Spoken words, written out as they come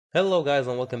Hello guys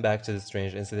and welcome back to the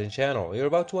Strange Incident channel. You're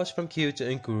about to watch from cute to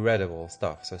incredible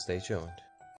stuff, so stay tuned.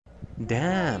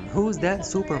 Damn, who's that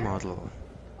supermodel?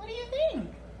 What do you think?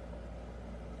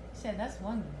 He said that's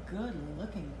one good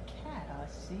looking cat I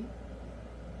see.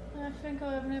 I think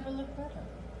I've never looked better.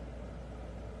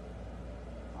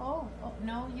 Oh,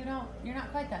 no, you don't. You're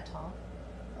not quite that tall.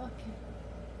 Okay.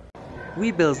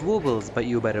 Weebles woobles, but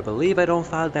you better believe I don't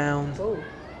fall down. Oh,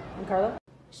 and Carla?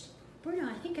 Bruno,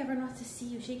 I think everyone wants to see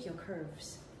you shake your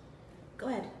curves. Go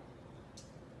ahead.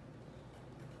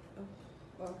 Oh,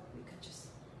 well, you could just...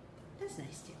 That's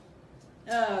nice, too.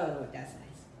 Oh, that's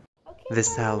nice. Okay, The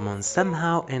salmon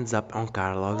somehow ends up on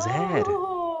Carlo's head.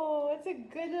 Oh, it's a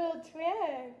good little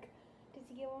trick. Does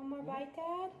he get one more bite,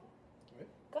 Dad?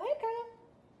 Go ahead, Carla.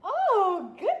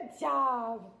 Oh, good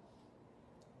job.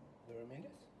 The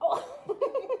Ramirez? Oh,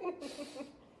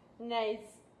 nice.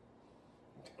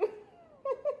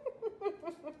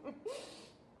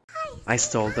 I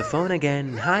stole the phone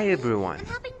again. Hi everyone. I'm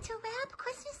helping to wrap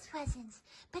Christmas presents,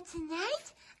 but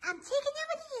tonight I'm taking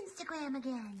over the Instagram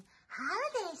again,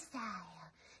 holiday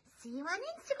style. See you on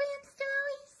Instagram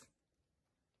stories.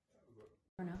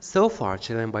 So far,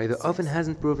 chilling by the oven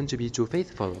hasn't proven to be too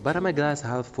faithful, but I'm a glass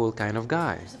half full kind of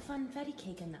guy. There's a funfetti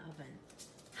cake in the oven.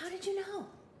 How did you know?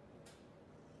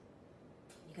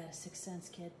 You got a sixth sense,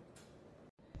 kid.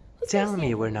 Tell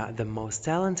me we're not the most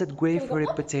talented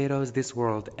grapefruit potatoes this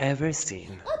world ever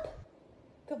seen. Up.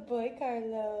 Good boy,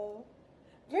 Carlo.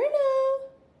 Bruno.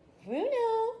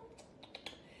 Bruno.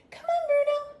 Come on,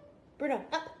 Bruno. Bruno,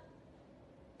 up.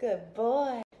 Good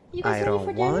boy. You guys I ready for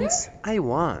don't dinner? want, I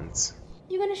want.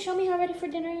 You gonna show me how ready for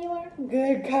dinner you are?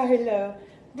 Good, Carlo.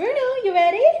 Bruno, you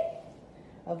ready?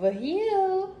 Over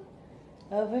here.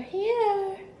 Over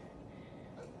here.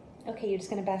 Okay, you're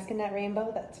just gonna bask in that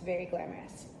rainbow? That's very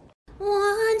glamorous.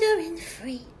 Wandering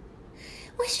free,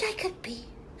 wish I could be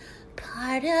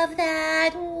part of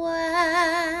that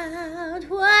world.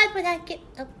 What would I get?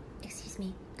 Oh, excuse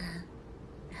me. I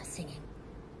was singing.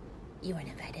 You weren't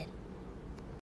invited.